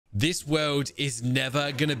This world is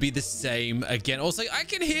never gonna be the same again. Also, I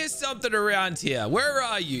can hear something around here. Where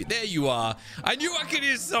are you? There you are. I knew I could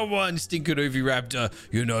hear someone. Stinking Oviraptor.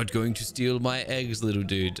 You're not going to steal my eggs, little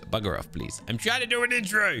dude. Bugger off, please. I'm trying to do an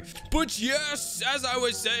intro. But yes, as I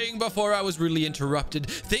was saying before I was really interrupted,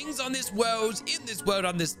 things on this world,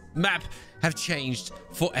 on this map, have changed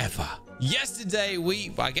forever. Yesterday,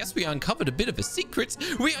 I guess we uncovered a bit of a secret.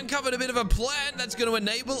 We uncovered a bit of a plan that's going to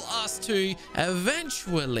enable us to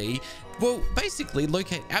eventually, well, basically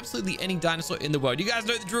locate absolutely any dinosaur in the world. You guys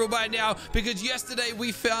know the drill by now, because yesterday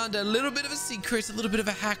we found a little bit of a secret, a little bit of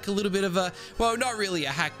a hack, a little bit of a, well, not really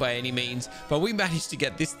a hack by any means, but we managed to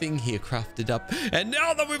get this thing here crafted up. And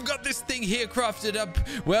now that we've got this thing here crafted up,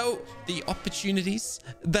 well, the opportunities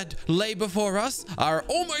that lay before us are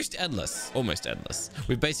almost endless. Almost endless.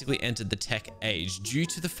 We've basically entered the tech age due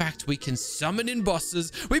to the fact we can summon in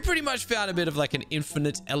bosses. We pretty much found a bit of like an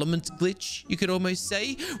infinite element glitch, you could almost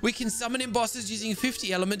say. We can summon in bosses using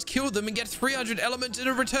 50 elements, kill them, and get 300 elements in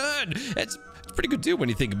a return. It's a pretty good deal when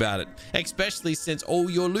you think about it, especially since all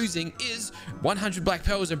you're losing is 100 black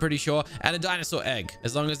pearls, I'm pretty sure, and a dinosaur egg,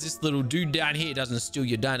 as long as this little dude down here doesn't steal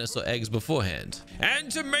your dinosaur eggs beforehand.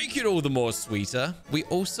 And to make it all the more sweeter, we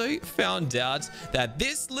also found out that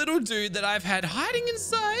this little dude that I've had hiding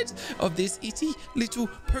inside of this itty little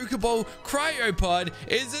Pokeball cryopod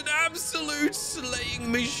is an absolute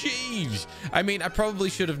slaying machine. I mean, I probably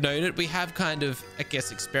should have known it. We have kind of, I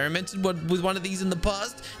guess, experimented with one of these in the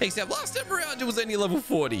past, except last time around it was only level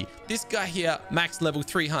 40. This guy here, max level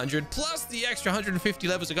 300, plus the extra 150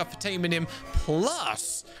 levels I got for taming him,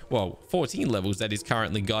 plus, well, 14 levels that he's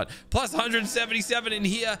currently got, plus 177 in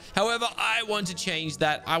here. However, I want to change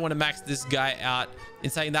that. I want to max this guy out. In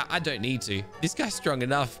saying that, I don't need to. This guy's strong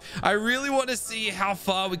enough. I really want to see how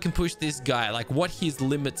far we can push this guy, like what his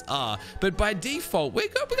limits are. But by default, we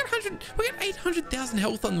got 800,000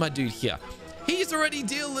 health on my dude here. He's already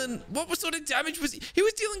dealing, what sort of damage was he? He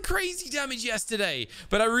was dealing crazy damage yesterday.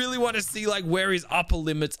 But I really want to see like where his upper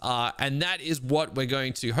limits are. And that is what we're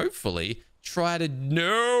going to hopefully try to,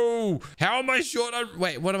 no. How am I short on,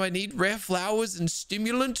 wait, what do I need? Rare flowers and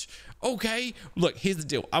stimulant? Okay, look, here's the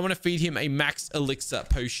deal. I want to feed him a max elixir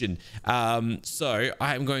potion. So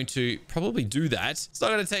I am going to probably do that. It's not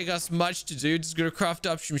going to take us much to do. Just going to craft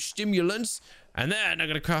up some stimulants. And then I'm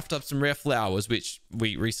going to craft up some rare flowers, which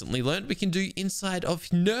we recently learned we can do inside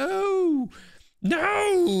of, no.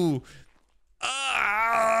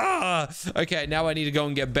 Okay, now I need to go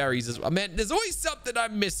and get berries as well. Man, there's always something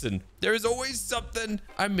I'm missing. There is always something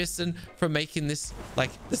I'm missing from making this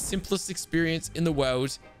like the simplest experience in the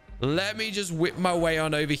world. Let me just whip my way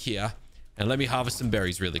on over here and let me harvest some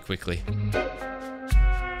berries really quickly.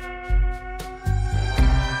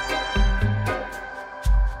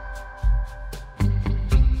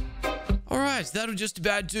 That'll just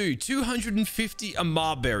about do. 250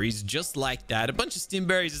 Amar berries, just like that. A bunch of stim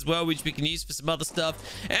berries as well, which we can use for some other stuff.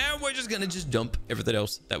 And we're just gonna dump everything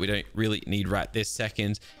else that we don't really need right this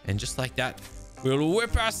second. And just like that, we'll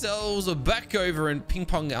whip ourselves back over and ping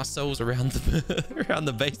pong ourselves around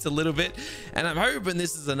the base a little bit. And I'm hoping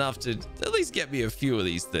this is enough to at least get me a few of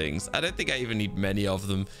these things. I don't think I even need many of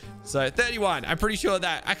them. So 31, I'm pretty sure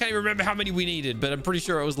that, I can't even remember how many we needed, but I'm pretty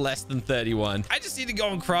sure it was less than 31. I just need to go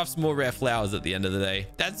and craft some more rare flowers at the end of the day.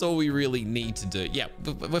 That's all we really need to do. Yeah,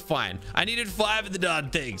 we're fine. I needed 5 of the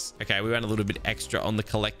darn things. Okay, we went a little bit extra on the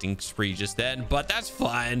collecting spree just then, but that's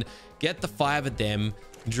fine. Get the 5 of them.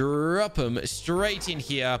 Drop them straight in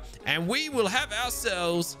here, and we will have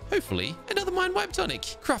ourselves, hopefully, another mind wipe tonic.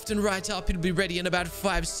 Crafting right up. It'll be ready in about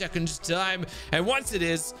 5 seconds time. And once it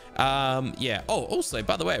is, yeah. Oh, also,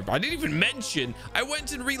 by the way, I didn't even mention, I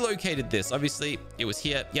went and relocated this. Obviously, it was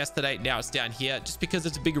here yesterday. Now it's down here just because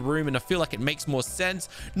it's a bigger room, and I feel like it makes more sense.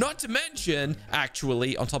 Not to mention,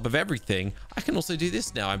 actually, on top of everything, I can also do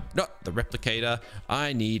this now. I'm not the replicator.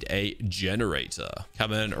 I need a generator.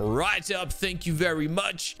 Coming right up. Thank you very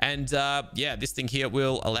much. And yeah, this thing here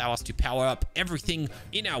will allow us to power up everything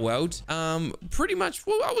in our world pretty much,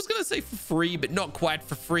 well, I was gonna say for free, but not quite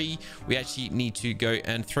for free. We actually need to go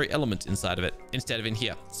and throw elements inside of it instead of in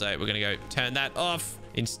here. So we're gonna go turn that off.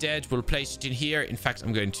 Instead, we'll place it in here. In fact,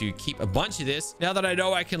 I'm going to keep a bunch of this. Now that I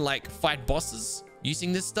know I can like fight bosses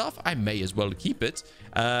using this stuff, I may as well keep it.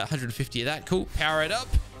 150 of that. Cool. Power it up.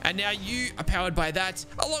 And now you are powered by that,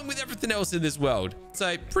 along with everything else in this world.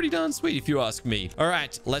 So pretty darn sweet if you ask me. All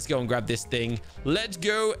right, let's go and grab this thing. Let's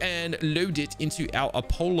go and load it into our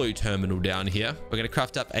Apollo terminal down here. We're going to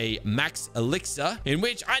craft up a max elixir, in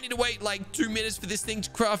which I need to wait like 2 minutes for this thing to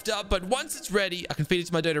craft up. But once it's ready, I can feed it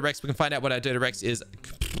to my Dodo Rex. We can find out what our Dodo Rex is,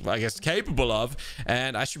 I guess, capable of.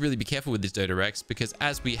 And I should really be careful with this Dodo Rex, because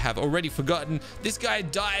as we have already forgotten, this guy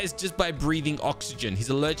dies just by breathing oxygen. He's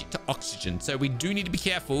allergic to oxygen. So we do need to be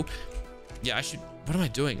careful. Yeah, I should... What am I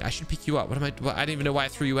doing? I should pick you up. What am I... Well, I didn't even know why I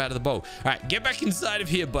threw you out of the bowl. All right, get back inside of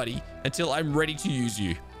here, buddy, until I'm ready to use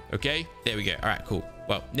you. Okay? There we go. All right, cool.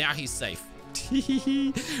 Well, now he's safe.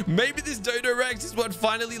 Maybe this Dodo Rex is what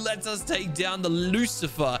finally lets us take down the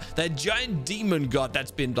Lucifer, that giant demon god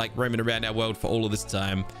that's been like roaming around our world for all of this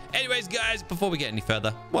time. Anyways, guys, before we get any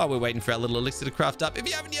further, while we're waiting for our little elixir to craft up, if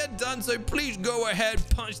you haven't yet done so, please go ahead,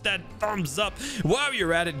 punch that thumbs up. While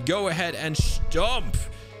you're at it, go ahead and stomp.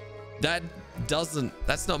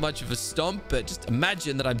 That's not much of a stomp, but just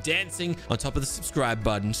imagine that I'm dancing on top of the subscribe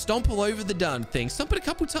button. Stomp all over the darn thing. Stomp it a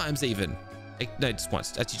couple times even. No, just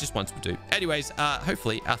once. Actually, just once will do. Anyways,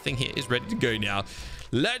 hopefully our thing here is ready to go now.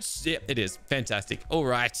 Yeah, it is. Fantastic. All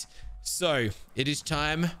right. So it is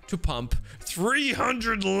time to pump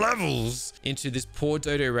 300 levels into this poor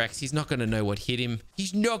Dodo Rex. He's not going to know what hit him.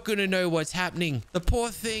 He's not going to know what's happening. The poor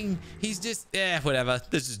thing. He's just, whatever.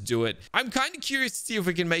 Let's just do it. I'm kind of curious to see if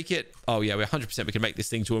we can make it. Oh, yeah, we're 100% we can make this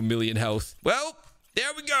thing to 1,000,000 health. Well, there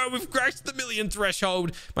we go. We've cracked the 1,000,000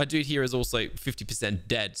 threshold. My dude here is also 50%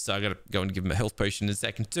 dead, so I gotta go and give him a health potion in a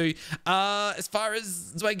second too. As far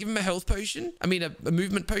as, do I give him a health potion? I mean, a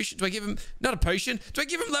movement potion? Do I give him, not a potion, do I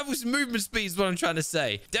give him levels of movement speed is what I'm trying to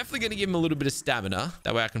say. Definitely gonna give him a little bit of stamina.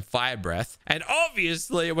 That way I can fire breath. And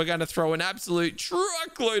obviously, we're gonna throw an absolute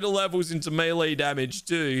truckload of levels into melee damage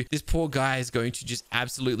too. This poor guy is going to just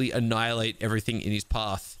absolutely annihilate everything in his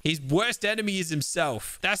path. His worst enemy is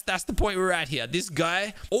himself. That's the point we're at here. This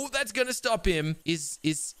guy, all that's gonna stop him is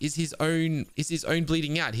his own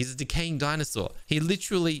bleeding out. He's a decaying dinosaur. He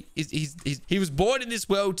literally he was born in this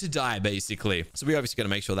world to die, basically. So we obviously gotta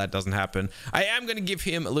make sure that doesn't happen. I am gonna give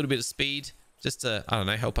him a little bit of speed, just to, I don't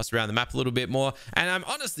know, help us around the map a little bit more. And I'm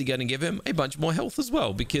honestly going to give him a bunch more health as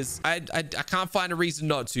well, because I can't find a reason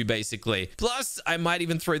not to, basically. Plus, I might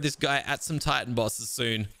even throw this guy at some Titan bosses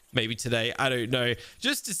soon. Maybe today, I don't know,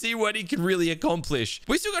 just to see what he can really accomplish.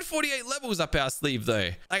 We still got 48 levels up our sleeve though.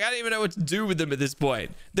 Like, I don't even know what to do with them at this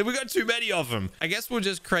point. Then we got too many of them. I guess we'll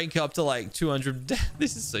just crank up to like 200.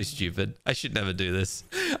 This is so stupid. I should never do this.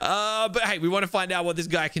 But hey, we want to find out what this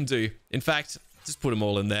guy can do. In fact, just put them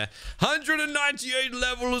all in there. 198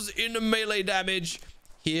 levels in melee damage.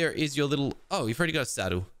 Here is your little, oh, you've already got a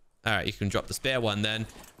saddle. All right, you can drop the spare one then.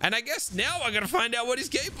 And I guess now I got to find out what he's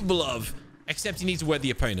capable of. Except he needs to wear the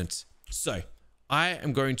opponent. So I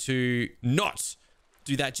am going to not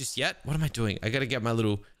do that just yet. What am I doing? I got to get my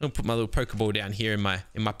little, I'm gonna put my little Pokeball down here in my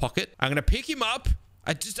pocket. I'm going to pick him up.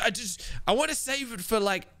 I want to save it for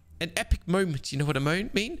like an epic moment. You know what I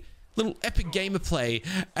mean? Little epic gameplay.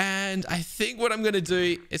 And I think what I'm going to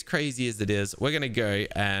do, as crazy as it is, we're going to go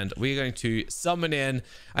and we're going to summon in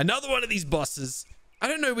another one of these bosses. I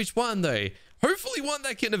don't know which one though. Hopefully one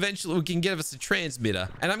that can eventually give us a transmitter.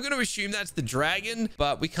 And I'm going to assume that's the dragon,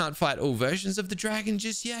 but we can't fight all versions of the dragon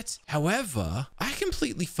just yet. However, I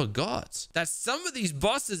completely forgot that some of these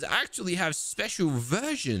bosses actually have special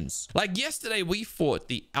versions. Like yesterday, we fought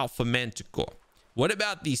the Alpha Manticore. What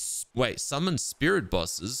about these, summon spirit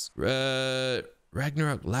bosses?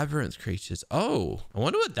 Ragnarok Labyrinth creatures. Oh, I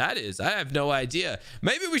wonder what that is. I have no idea.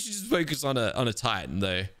 Maybe we should just focus on a Titan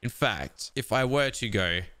though. In fact, if I were to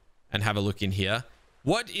go and have a look in here,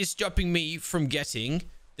 what is stopping me from getting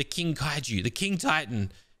the King Kaiju, the King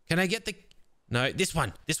Titan? Can I get the... No, this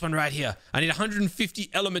one right here. I need 150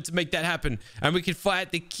 element to make that happen. And we can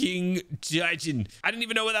fight the King Titan. I didn't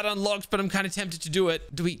even know what that unlocked, but I'm kind of tempted to do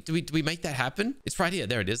it. Do we make that happen? It's right here.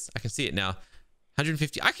 There it is. I can see it now.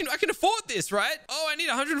 150. I can afford this, right? Oh, I need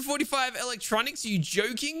 145 electronics. Are you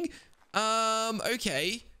joking?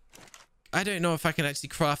 Okay. I don't know if I can actually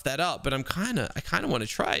craft that up, but I kind of want to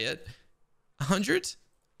try it. 100?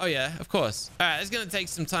 Oh yeah, of course. All right, it's going to take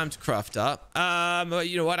some time to craft up.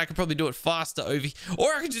 You know what? I could probably do it faster over here.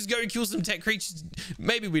 Or I could just go and kill some tech creatures.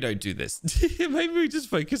 Maybe we don't do this. Maybe we just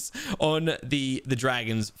focus on the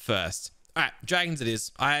dragons first. All right, dragons it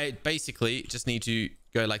is. I basically just need to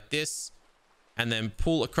go like this and then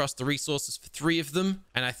pull across the resources for 3 of them.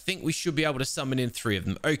 And I think we should be able to summon in 3 of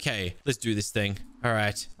them. Okay, let's do this thing. All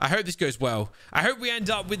right. I hope this goes well. I hope we end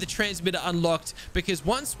up with the transmitter unlocked, because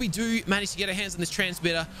once we do manage to get our hands on this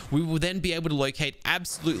transmitter, we will then be able to locate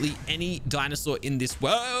absolutely any dinosaur in this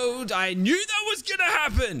world. I knew that was going to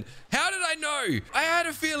happen. How did I know? I had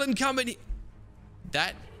a feeling coming.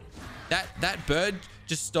 That bird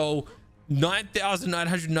just stole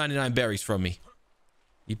 9,999 berries from me.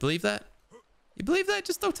 You believe that? You believe that?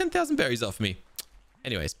 Just stole 10,000 berries off me.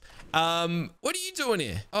 Anyways, what are you doing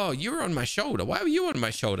here? Oh, you were on my shoulder. Why were you on my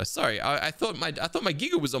shoulder? Sorry, I thought my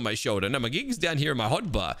Giga was on my shoulder. No, my Giga's down here in my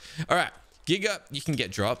hotbar. All right, Giga, you can get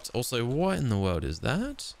dropped. Also, what in the world is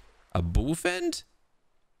that? A bullfend?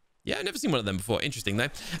 Yeah, I've never seen one of them before. Interesting though.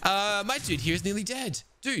 My dude here is nearly dead.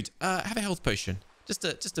 Dude, have a health potion.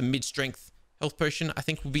 Just a mid-strength health potion, I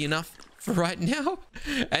think, will be enough for right now.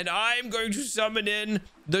 And I'm going to summon in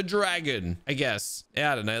the dragon, I guess.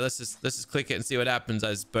 Yeah, I don't know. Let's just click it and see what happens,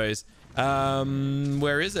 I suppose.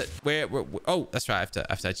 Where is it? Where oh, that's right. I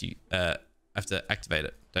have to activate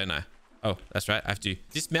it, don't I? Oh, that's right. I have to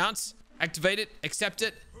dismount, activate it, accept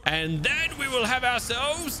it, and then we will have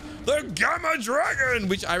ourselves the Gamma Dragon,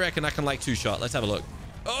 which I reckon I can like two-shot. Let's have a look.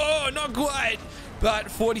 Oh, not quite,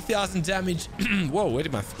 but 40,000 damage. Whoa, where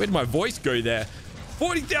did my voice go there?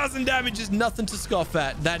 40,000 damage is nothing to scoff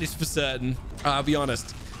at. That is for certain. I'll be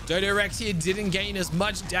honest. Dodo Rex here didn't gain as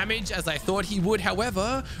much damage as I thought he would.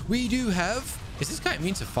 However, we do have... Is this guy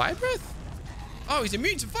immune to fire breath? Oh, he's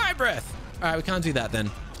immune to fire breath. All right, we can't do that then.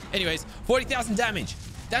 Anyways, 40,000 damage.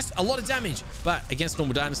 That's a lot of damage, but against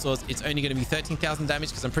normal dinosaurs, it's only going to be 13,000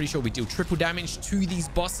 damage, because I'm pretty sure we deal triple damage to these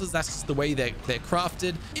bosses. That's just the way they're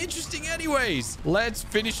crafted. Interesting anyways. Let's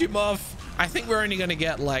finish him off. I think we're only going to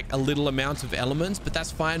get like a little amount of elements, but that's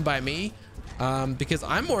fine by me, because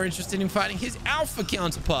I'm more interested in fighting his alpha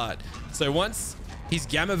counterpart. So once his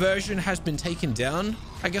gamma version has been taken down,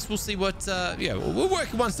 I guess we'll see what, yeah, we'll work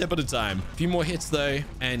one step at a time. A few more hits though,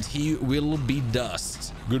 and he will be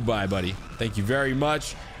dust. Goodbye, buddy. Thank you very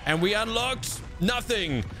much. And we unlocked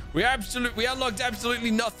nothing. We unlocked absolutely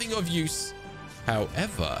nothing of use.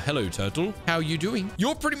 However, hello, turtle. How are you doing?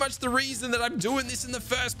 You're pretty much the reason that I'm doing this in the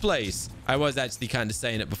first place. I was actually kind of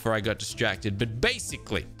saying it before I got distracted, but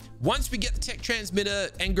basically, once we get the tech transmitter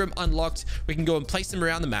engram unlocked, we can go and place them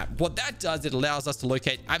around the map. What that does, it allows us to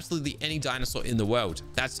locate absolutely any dinosaur in the world.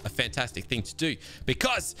 That's a fantastic thing to do,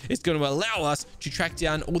 because it's going to allow us to track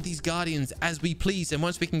down all these guardians as we please. And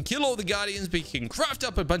once we can kill all the guardians, we can craft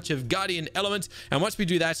up a bunch of guardian elements. And once we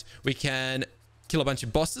do that, we can kill a bunch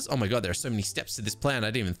of bosses. Oh my god, there are so many steps to this plan. I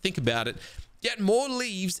didn't even think about it. Get more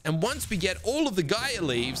leaves, and once we get all of the Gaia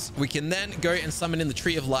leaves, we can then go and summon in the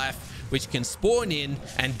Tree of Life, which can spawn in,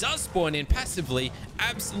 and does spawn in passively,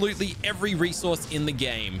 absolutely every resource in the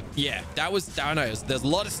game. Yeah, that was, I don't know, there's a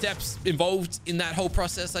lot of steps involved in that whole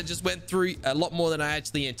process I just went through, a lot more than I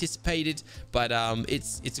actually anticipated, but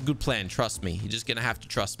it's a good plan, trust me. You're just gonna have to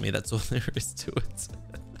trust me, that's all there is to it.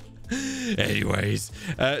 Anyways,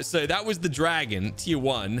 so that was the dragon, tier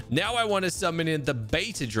 1. Now I want to summon in the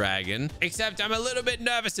beta dragon, except I'm a little bit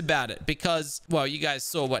nervous about it because, well, you guys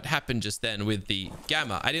saw what happened just then with the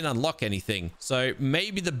gamma. I didn't unlock anything, so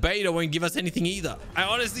maybe the beta won't give us anything either. I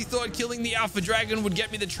honestly thought killing the alpha dragon would get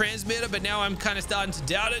me the transmitter, but now I'm kind of starting to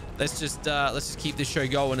doubt it. Let's just keep this show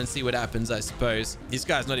going and see what happens, I suppose. This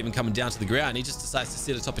guy's not even coming down to the ground. He just decides to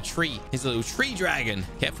sit atop a tree. He's a little tree dragon.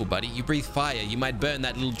 Careful, buddy. You breathe fire. You might burn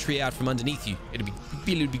that little tree out from underneath you. It'll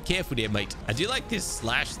be careful there, mate. I do like this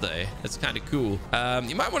slash though. That's kind of cool.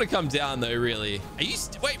 You might want to come down though, really. Are you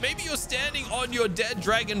wait, maybe you're standing on your dead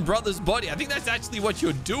dragon brother's body. I think that's actually what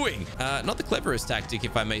you're doing. Not the cleverest tactic,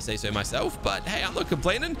 if I may say so myself, but hey, I'm not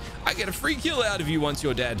complaining. I get a free kill out of you once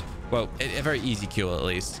you're dead. Well, a very easy kill at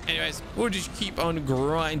least. Anyways, we'll just keep on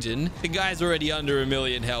grinding. The guy's already under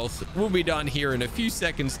 1,000,000 health. We'll be done here in a few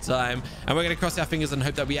seconds time. And we're going to cross our fingers and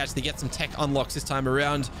hope that we actually get some tech unlocks this time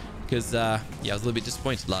around. Because, yeah, I was a little bit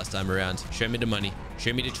disappointed last time around. Show me the money.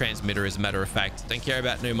 Show me the transmitter, as a matter of fact. Don't care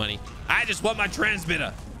about no money. I just want my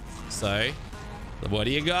transmitter. So, what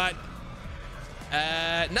do you got?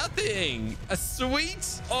 Nothing. A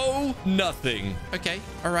sweet oh nothing. Okay,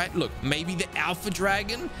 all right, look, maybe the alpha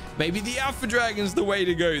dragon, maybe the alpha dragon's the way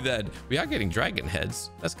to go then. We are getting dragon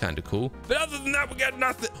heads. That's kind of cool, but other than that, we got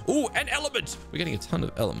nothing. Oh, an element. We're getting a ton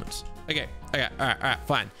of elements. Okay, all right,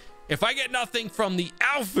 fine. If I get nothing from the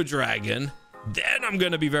alpha dragon, then I'm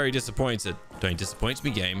gonna be very disappointed. Don't disappoint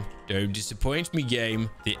me, game. Don't disappoint me, game.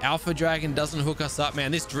 The alpha dragon doesn't hook us up,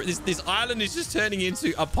 man. This island is just turning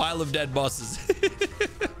into a pile of dead bosses.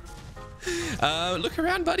 Look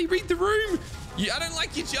around, buddy. Read the room. I don't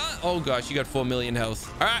like your chance. Oh gosh, you got 4 million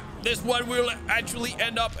health. All right, this one will actually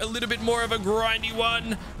end up a little bit more of a grindy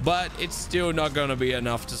one, but it's still not going to be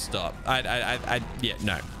enough to stop. Yeah,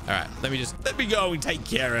 no. All right, let me go and take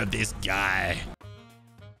care of this guy.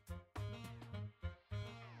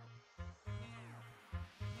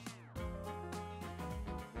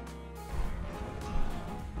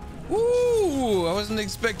 Ooh, I wasn't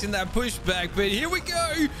expecting that pushback, but here we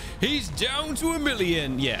go. He's down to 1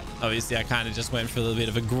 million. Yeah, obviously I kind of just went for a little bit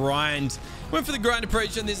of a grind. Went for the grind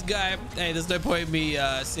approach on this guy. Hey, there's no point in me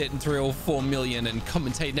sitting through all 4 million and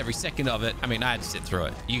commentating every second of it. I mean, I had to sit through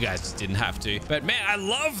it. You guys just didn't have to. But man, I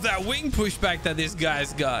love that wing pushback that this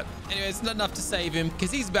guy's got. Anyway, it's not enough to save him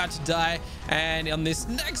because he's about to die. And on this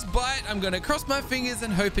next bite, I'm going to cross my fingers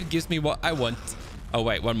and hope it gives me what I want. Oh,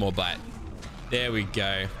 wait, one more bite. There we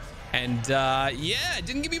go. And yeah, it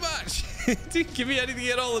didn't give me much. It didn't give me anything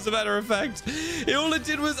at all, as a matter of fact. All it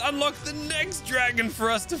did was unlock the next dragon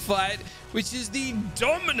for us to fight, which is the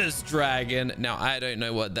Dominus dragon. Now, I don't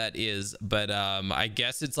know what that is, but I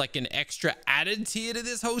guess it's like an extra added tier to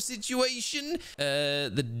this whole situation.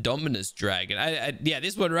 The Dominus dragon. Yeah,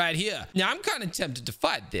 this one right here. Now, I'm kind of tempted to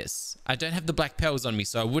fight this. I don't have the black pearls on me,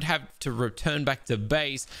 so I would have to return back to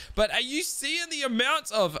base. But are you seeing the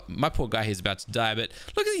amount of... My poor guy he's about to die, but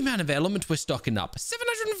look at the amount of element we're stocking up.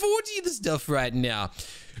 740 of the stuff right now.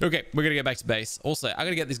 Okay, we're gonna go back to base. Also, I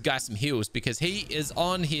gotta get this guy some heals because he is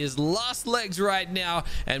on his last legs right now,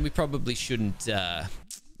 and we probably shouldn't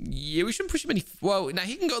yeah, we shouldn't push him any... Well, now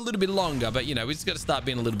he can go a little bit longer, but you know, we just got to start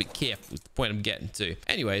being a little bit careful is the point I'm getting to.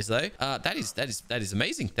 Anyways, though, that is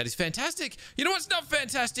amazing. That is fantastic. You know what's not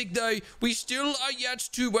fantastic, though? We still are yet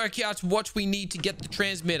to work out what we need to get the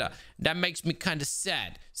transmitter. That makes me kind of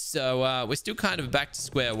sad. So we're still kind of back to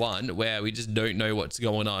square one where we just don't know what's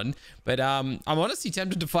going on. But I'm honestly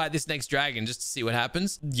tempted to fight this next dragon just to see what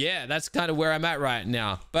happens. Yeah, that's kind of where I'm at right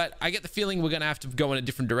now. But I get the feeling we're going to have to go in a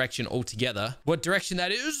different direction altogether. What direction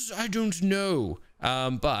that is, I don't know.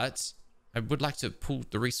 But I would like to pull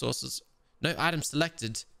the resources. No item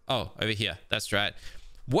selected. Oh, over here. That's right.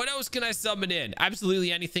 What else can I summon in?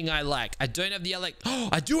 Absolutely anything I like. I don't have the Oh,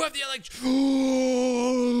 I do have the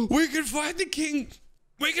Oh, we can fight the king.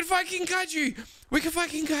 We can fight King Kaiju. We can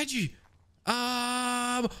fight King Kaiju.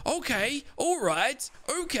 Okay. All right.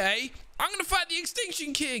 Okay. I'm going to fight the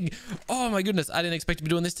Extinction King. Oh, my goodness. I didn't expect to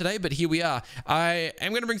be doing this today, but here we are. I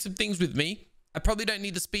am going to bring some things with me. I probably don't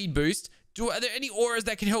need the speed boost. Are there any auras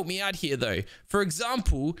that can help me out here, though? For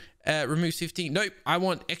example, remove 15. Nope. I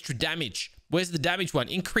want extra damage. Where's the damage one?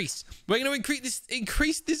 Increase. We're going to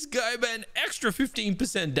increase this guy by an extra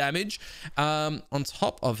 15% damage. On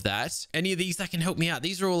top of that, any of these that can help me out.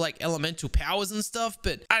 These are all like elemental powers and stuff,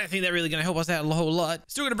 but I don't think they're really going to help us out a whole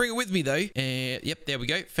lot. Still going to bring it with me though. Yep, there we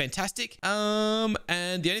go. Fantastic. And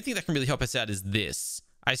the only thing that can really help us out is this.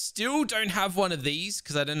 I still don't have one of these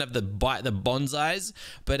because I don't have the bonsais,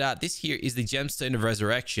 but this here is the Gemstone of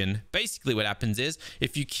Resurrection. Basically what happens is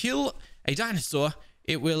if you kill a dinosaur,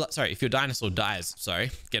 it will, sorry, if your dinosaur dies, sorry,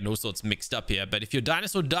 getting all sorts mixed up here, but if your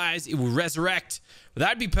dinosaur dies, it will resurrect. Well,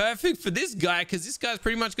 that'd be perfect for this guy because this guy's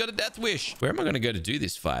pretty much got a death wish. Where am I going to go to do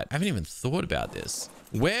this fight? I haven't even thought about this.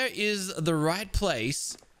 Where is the right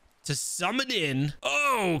place to summon in?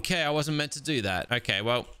 Oh, okay, I wasn't meant to do that. Okay,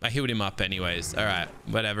 well, I healed him up anyways. All right,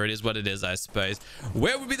 whatever, it is what it is, I suppose.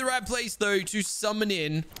 Where would be the right place, though, to summon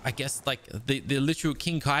in, I guess, like, the literal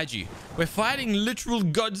King Kaiju? We're fighting literal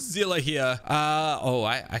Godzilla here.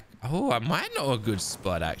 I might know a good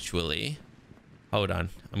spot, actually. Hold on.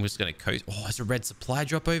 I'm just going to coast. Oh, there's a red supply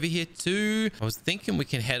drop over here too. I was thinking we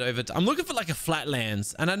can head over to... I'm looking for like a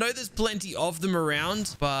flatlands. And I know there's plenty of them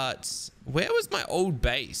around. But where was my old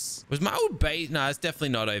base? Was my old base... No, it's definitely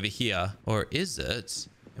not over here. Or is it?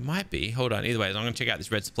 It might be. Hold on. Either way, I'm going to check out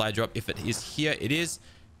this red supply drop. If it is here, it is.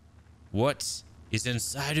 What is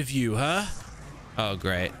inside of you, huh? Oh,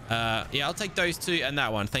 great. Yeah, I'll take those two and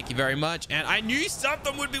that one. Thank you very much. And I knew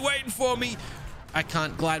something would be waiting for me. I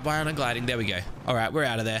can't glide by on a gliding. There we go. All right, we're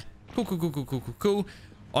out of there. Cool.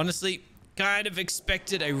 Honestly, kind of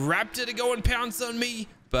expected a raptor to go and pounce on me,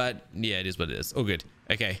 but yeah, it is what it is. All good.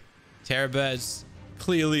 Okay. Terror birds,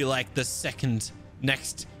 clearly like the second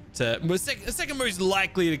most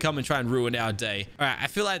likely to come and try and ruin our day. All right, I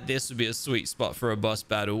feel like this would be a sweet spot for a boss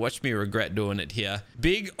battle. Watch me regret doing it here.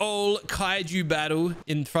 Big old kaiju battle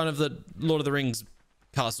in front of the Lord of the Rings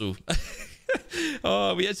castle. Oh,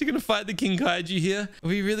 are we actually going to fight the King Kaiju here? Are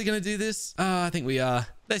we really going to do this? I think we are.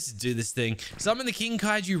 Let's just do this thing. Summon the King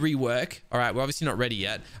Kaiju rework. All right, we're obviously not ready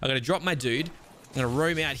yet. I'm going to drop my dude. I'm going to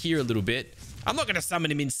roam out here a little bit. I'm not going to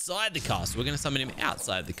summon him inside the castle. We're going to summon him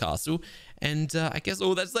outside the castle. And I guess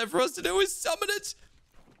all that's left for us to do is summon it.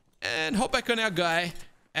 and hop back on our guy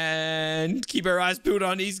and keep our eyes peeled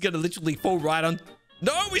on. He's going to literally fall right on.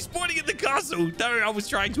 No, we're spawning in the castle. No, I was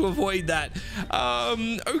trying to avoid that.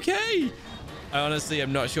 Okay. I honestly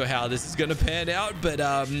am not sure how this is going to pan out, but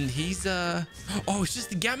he's oh, it's just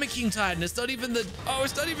the Gamma King Titan. It's not even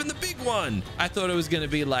the big one. I thought it was going to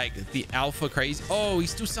be like the alpha crazy. Oh, he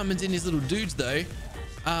still summons in his little dudes though.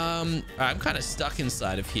 I'm kind of stuck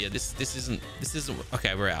inside of here. This isn't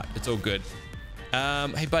okay. We're out. It's all good.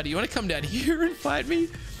 Hey buddy, you want to come down here and fight me?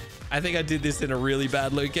 I think I did this in a really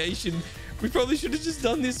bad location. We probably should have just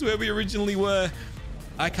done this where we originally were.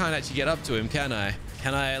 I can't actually get up to him, can I?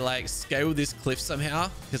 Can I like scale this cliff somehow?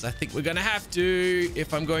 Because I think we're gonna have to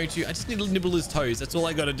if I'm going to. I just need to nibble his toes. That's all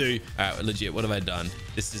I gotta do. All right, legit. What have I done?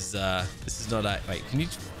 This is not a wait. Can you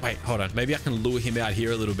wait? Hold on. Maybe I can lure him out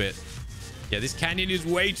here a little bit. Yeah, this canyon is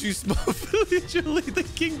way too small for literally the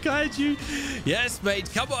King Kaiju. Yes, mate.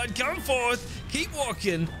 Come on, come forth. Keep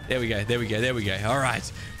walking. There we go. There we go. There we go. All right.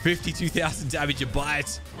 52,000 damage a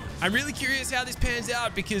bite. I'm really curious how this pans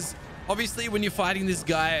out because obviously when you're fighting this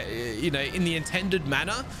guy, you know, in the intended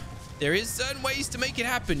manner, there is certain ways to make it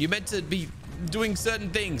happen. You're meant to be doing certain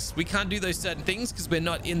things. We can't do those certain things because we're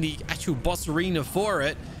not in the actual boss arena for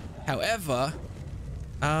it. However,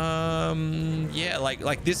 yeah,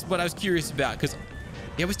 like this is what I was curious about because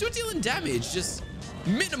yeah, we're still dealing damage, just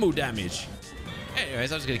minimal damage.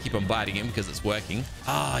 Anyways, I'm just gonna keep on biting him because it's working.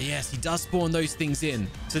 Ah, yes, he does spawn those things in.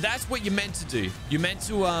 So that's what you're meant to do. You're meant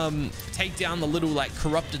to take down the little like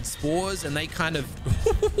corrupted spores and they kind of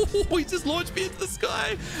he just launched me into the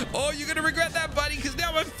sky. Oh, you're gonna regret that, buddy, because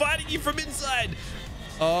now I'm fighting you from inside.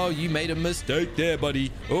 Oh, you made a mistake there,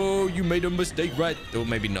 buddy. Oh, you made a mistake, right? Or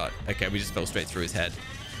maybe not. Okay, we just fell straight through his head.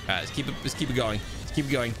 All right, let's keep it going. Let's keep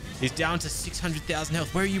it going. He's down to 600,000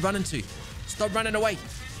 health. Where are you running to? Stop running away.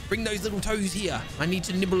 Bring those little toes here. I need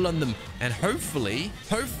to nibble on them. And hopefully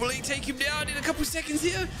take him down in a couple seconds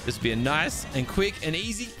here. This will be a nice and quick and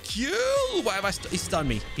easy kill. Why have he stunned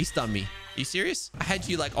me? He stunned me. Are you serious? I had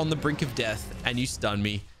you like on the brink of death and you stunned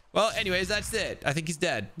me. Well, anyways, that's it. I think he's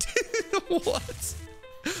dead. What?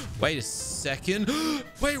 Wait a second.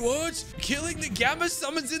 Wait, what? Killing the Gamma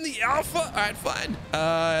summons in the Alpha? All right, fine.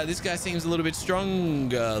 This guy seems a little bit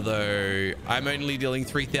stronger though. I'm only dealing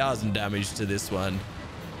 3,000 damage to this one.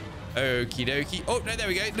 Okie dokie. Oh, no, there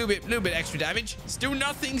we go. A little bit extra damage. Still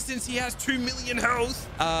nothing since he has 2 million health.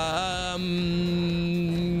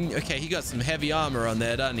 Okay, he got some heavy armor on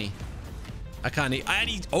there, doesn't he?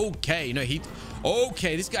 Okay, no,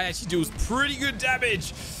 okay, this guy actually deals pretty good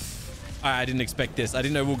damage. I didn't expect this. I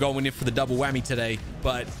didn't know we were going in for the double whammy today,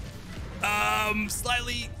 but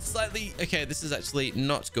slightly. Okay, this is actually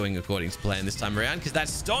not going according to plan this time around because that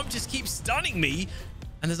stomp just keeps stunning me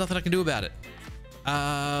and there's nothing I can do about it.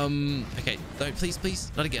 Okay, don't,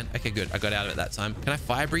 please, not again. Okay, good. I got out of it that time. Can I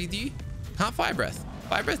fire breathe you? Can't fire breath.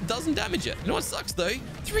 Fire breath doesn't damage it. You know what sucks though?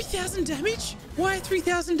 3,000 damage? Why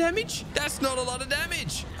 3,000 damage? That's not a lot of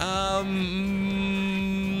damage.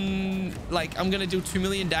 Like I'm gonna do 2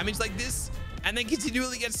 million damage like this and then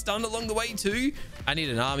continually get stunned along the way too. I need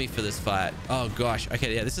an army for this fight. Oh gosh.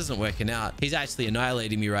 Okay, yeah, this isn't working out. He's actually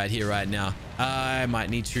annihilating me right here, right now. I might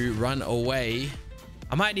need to run away.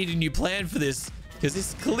 I might need a new plan for this because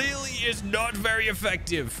this clearly is not very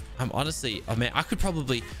effective. I'm honestly, oh man, I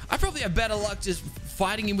probably have better luck just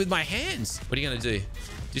fighting him with my hands. What are you gonna do?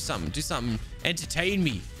 Do something, entertain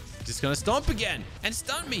me. Just gonna stomp again and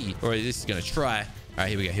stun me. Or this is gonna try. All right,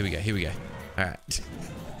 here we go. All right.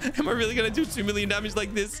 Am I really gonna do 2 million damage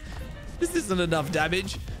like this? This isn't enough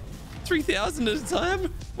damage. 3,000 at a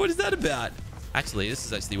time? What is that about? Actually, this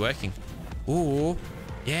is actually working. Oh,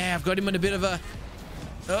 yeah, I've got him on a bit of a,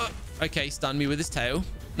 oh, okay, stun me with his tail.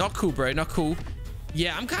 Not cool, bro. Not cool.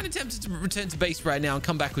 Yeah, I'm kind of tempted to return to base right now and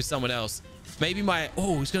come back with someone else. Maybe he's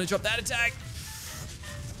going to drop that attack.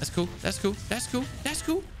 That's cool.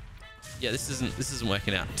 Yeah, this isn't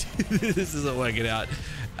working out. This isn't working out.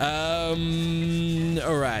 All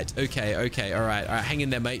right. Okay. All right. Hang in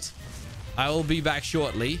there, mate. I will be back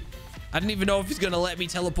shortly. I don't even know if he's going to let me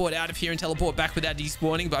teleport out of here and teleport back without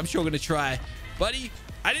despawning, but I'm sure going to try. Buddy,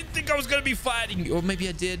 I didn't think I was going to be fighting, or maybe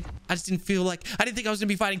I did. I just didn't think I was going to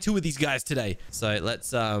be fighting 2 of these guys today. So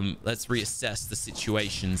let's reassess the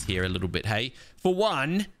situations here a little bit. Hey, for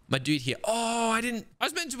one, my dude here. Oh, I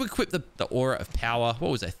was meant to equip the aura of power.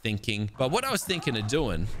 What was I thinking? But what I was thinking of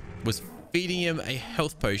doing was feeding him a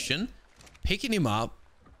health potion, picking him up,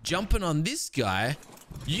 jumping on this guy.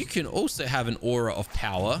 You can also have an aura of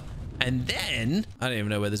power And then, I don't even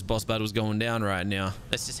know where this boss battle's going down right now.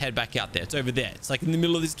 Let's just head back out there. It's over there. It's like in the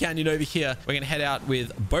middle of this canyon over here. We're going to head out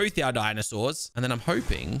with both our dinosaurs. And then I'm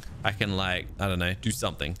hoping I can, like, I don't know, do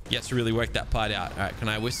something. Yet to really work that part out. All right, can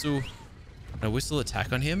I whistle? Can I whistle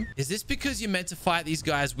attack on him? Is this because you're meant to fight these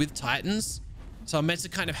guys with titans? So I'm meant to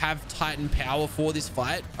kind of have titan power for this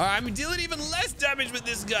fight. All right, I'm dealing even less damage with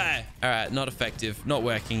this guy. All right, not effective, not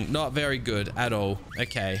working, not very good at all.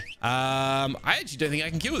 Okay. I actually don't think I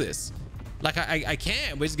can kill this. Like I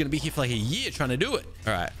can. We're just going to be here for like a year trying to do it.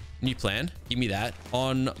 All right, new plan. Give me that.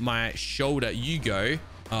 On my shoulder, you go.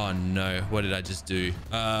 Oh no, what did I just do?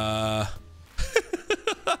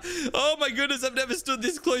 Oh my goodness, I've never stood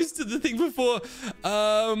this close to the thing before.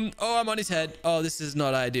 Oh, I'm on his head. Oh, this is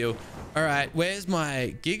not ideal. All right, where's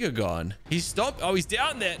my Giga gone? He's stopped. Oh, he's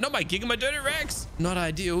down there. Not my Giga, my Dodorex. Not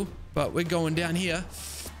ideal, but we're going down here.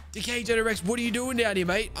 Decay Dodorex, what are you doing down here,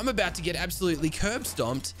 mate? I'm about to get absolutely curb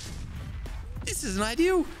stomped. This isn't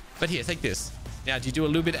ideal. But here, take this. Now, do you do a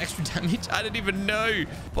little bit of extra damage? I don't even know.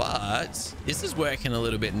 But this is working a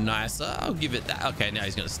little bit nicer. I'll give it that. Okay, now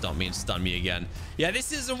he's going to stomp me and stun me again. Yeah,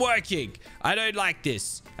 this isn't working. I don't like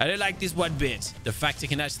this. I don't like this one bit. The fact it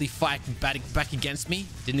can actually fight back against me.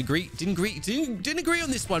 Didn't agree on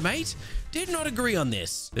this one, mate. Did not agree on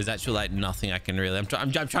this. There's actually like nothing I can really. I'm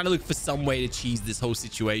trying to look for some way to cheese this whole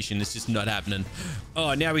situation. It's just not happening.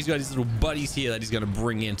 Oh, now he's got his little buddies here that he's going to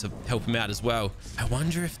bring in to help him out as well. I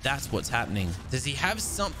wonder if that's what's happening. Does he have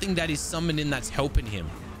something that is summoned in that's helping him?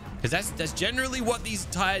 Because that's generally what these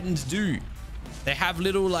titans do. They have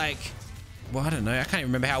little like, well, I don't know. I can't even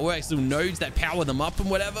remember how it works. Little nodes that power them up and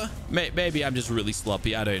whatever. Maybe I'm just really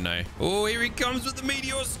sloppy. I don't know. Oh, here he comes with the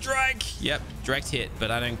meteor strike. Yep, direct hit, but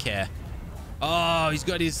I don't care. Oh, he's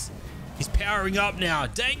powering up now.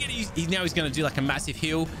 Dang it. He's going to do like a massive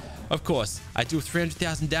heal. Of course, I do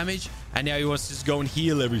 300,000 damage, and now he wants to just go and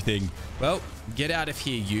heal everything. Well, get out of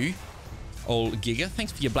here, you. Old Giga,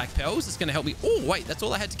 thanks for your black pearls. It's going to help me. Oh, wait, that's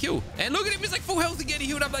all I had to kill. And look at him. He's like full health again. He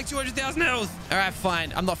healed up like 200,000 health. All right,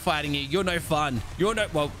 fine. I'm not fighting you. You're no fun.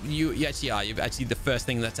 Well, you actually are. You're actually the first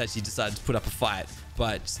thing that's actually decided to put up a fight.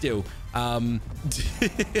 But still, I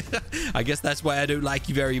guess that's why I don't like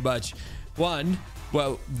you very much. One,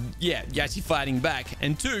 well, yeah, you're actually fighting back.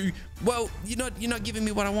 And two, well, you're not giving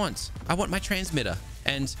me what I want. I want my transmitter.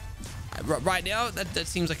 And right now, that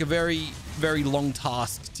seems like a very, very long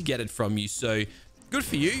task to get it from you. So good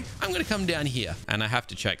for you. I'm going to come down here and I have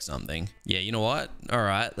to check something. Yeah, you know what? All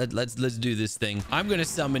right, let's do this thing. I'm going to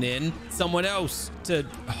summon in someone else to...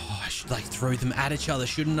 Oh, I should like throw them at each other,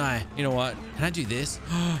 shouldn't I? You know what? Can I do this?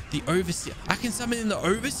 The Overseer. I can summon in the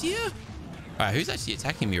Overseer? All right, who's actually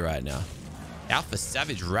attacking me right now? Alpha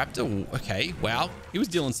Savage Raptor. Okay, wow. He was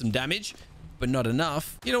dealing some damage, but not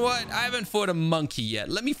enough. You know what? I haven't fought a monkey yet.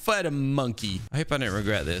 Let me fight a monkey. I hope I don't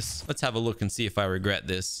regret this. Let's have a look and see if I regret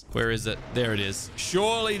this. Where is it? There it is.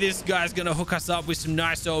 Surely this guy's gonna hook us up with some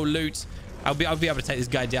nice old loot. I'll be able to take this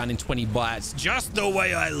guy down in 20 bites, just the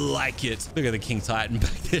way I like it. Look at the King Titan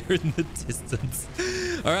back there in the distance.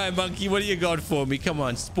 All right, monkey, what do you got for me? Come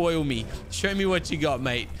on, spoil me. Show me what you got,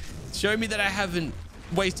 mate. Show me that I haven't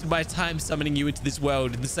wasted my time summoning you into this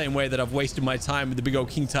world in the same way that I've wasted my time with the big old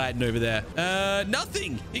King Titan over there.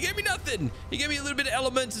 Nothing. He gave me nothing. He gave me a little bit of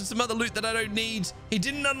elements and some other loot that I don't need. He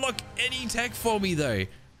didn't unlock any tech for me, though.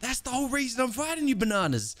 That's the whole reason I'm fighting you,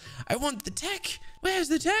 bananas. I want the tech. Where's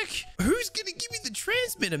the tech? Who's going to give me the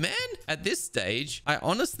transmitter, man? At this stage, I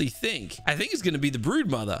honestly think it's going to be the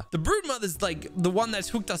Broodmother. The Broodmother's like the one that's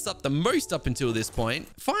hooked us up the most up until this point.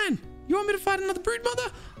 Fine. You want me to fight another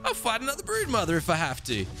Broodmother? I'll fight another Broodmother if I have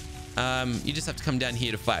to. You just have to come down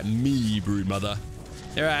here to fight me, Broodmother.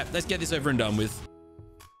 All right, let's get this over and done with.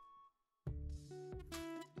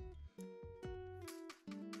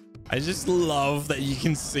 I just love that you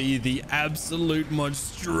can see the absolute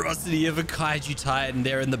monstrosity of a kaiju titan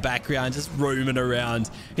there in the background, just roaming around.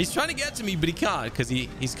 He's trying to get to me, but he can't because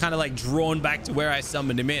he's kind of like drawn back to where I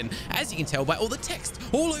summoned him in, as you can tell by all the text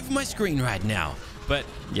all over my screen right now. But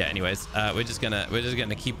yeah, anyways, we're just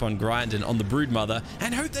gonna keep on grinding on the Broodmother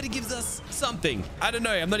and hope that it gives us something. I don't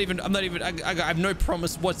know. I have no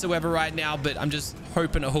promise whatsoever right now, but I'm just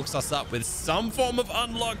hoping it hooks us up with some form of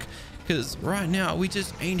unlock. Because right now, we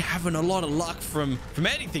just ain't having a lot of luck from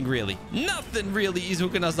anything, really. Nothing really is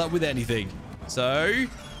hooking us up with anything. So,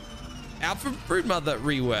 out for Broodmother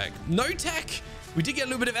rework. No tech. We did get a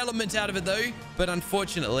little bit of element out of it, though. But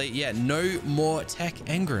unfortunately, yeah, no more tech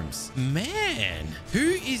engrams. Man, who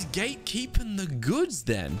is gatekeeping the goods,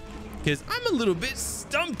 then? Because I'm a little bit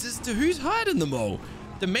stumped as to who's hiding them all.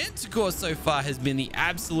 The Manticore so far has been the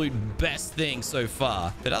absolute best thing so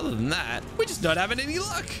far. But other than that, we're just not having any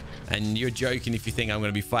luck. And you're joking if you think I'm going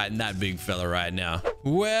to be fighting that big fella right now.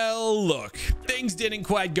 Well, look, things didn't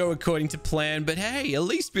quite go according to plan, but hey, at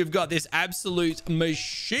least we've got this absolute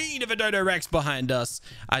machine of a Dodo Rex behind us.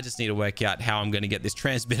 I just need to work out how I'm going to get this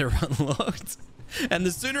transmitter unlocked. And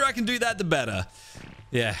the sooner I can do that, the better.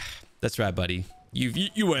 Yeah, that's right, buddy.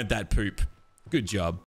 You earned that poop. Good job.